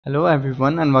Hello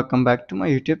everyone and welcome back to my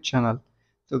YouTube channel.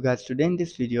 So guys, today in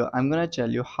this video I'm gonna tell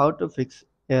you how to fix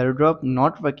AirDrop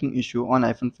not working issue on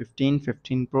iPhone 15,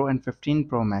 15 Pro and 15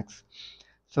 Pro Max.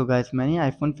 So guys, many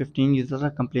iPhone 15 users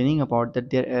are complaining about that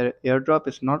their AirDrop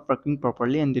is not working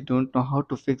properly and they don't know how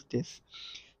to fix this.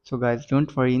 So guys,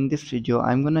 don't worry, in this video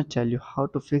I'm gonna tell you how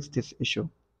to fix this issue.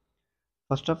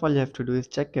 First of all you have to do is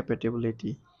check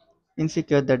compatibility.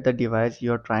 Ensure that the device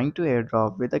you are trying to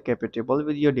airdrop with is compatible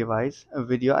with your device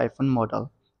with your iPhone model.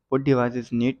 Both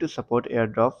devices need to support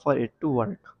airdrop for it to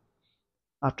work.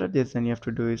 After this, then you have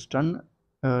to do is turn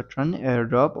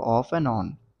airdrop off and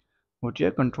on. Go to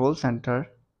your control center.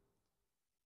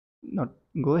 Now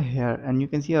go here and you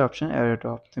can see your option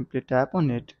airdrop. Simply tap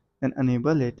on it, then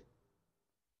enable it,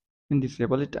 then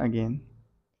disable it again.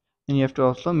 And you have to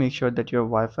also make sure that your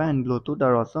Wi-Fi and Bluetooth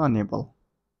are also enabled.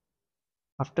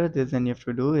 After this, then you have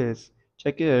to do is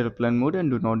check your airplane mode and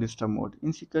do not disturb mode.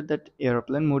 Ensure that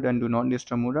airplane mode and do not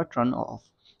disturb mode are turned off.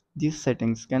 These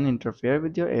settings can interfere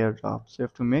with your airdrop, so you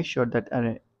have to make sure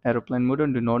that airplane mode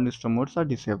and do not disturb modes are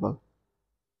disabled.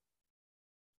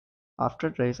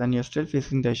 After this and you're still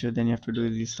facing the issue, then you have to do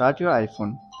is restart your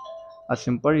iPhone. A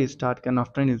simple restart can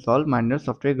often resolve minor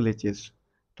software glitches.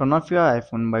 Turn off your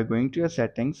iPhone by going to your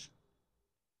settings,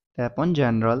 tap on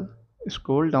general,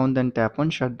 scroll down, then tap on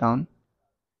shutdown.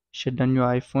 Shut down your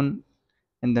iPhone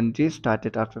and then restart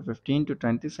it after 15 to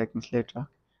 20 seconds later.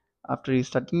 After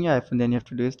restarting your iPhone, then you have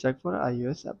to do is check for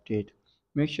iOS update.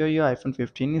 Make sure your iPhone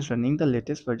 15 is running the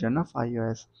latest version of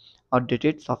iOS.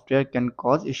 Outdated software can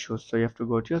cause issues, so you have to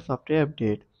go to your software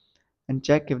update and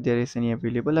check if there is any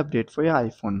available update for your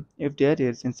iPhone. If there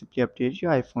is, then simply update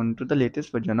your iPhone to the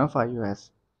latest version of iOS.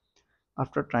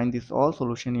 After trying this all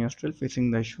solution, you are still facing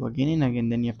the issue again and again,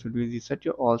 then you have to do is reset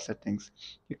your all settings.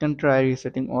 You can try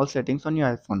resetting all settings on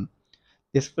your iPhone.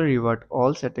 This will revert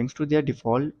all settings to their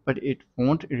default, but it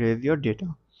won't erase your data.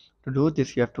 To do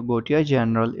this, you have to go to your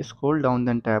general, scroll down,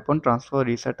 then tap on transfer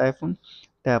reset iPhone,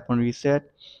 tap on reset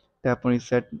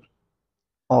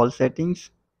all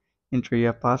settings, enter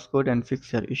your passcode and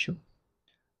fix your issue.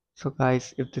 So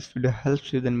guys, if this video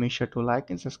helps you, then make sure to like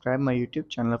and subscribe my YouTube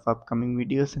channel for upcoming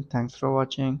videos, and thanks for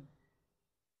watching.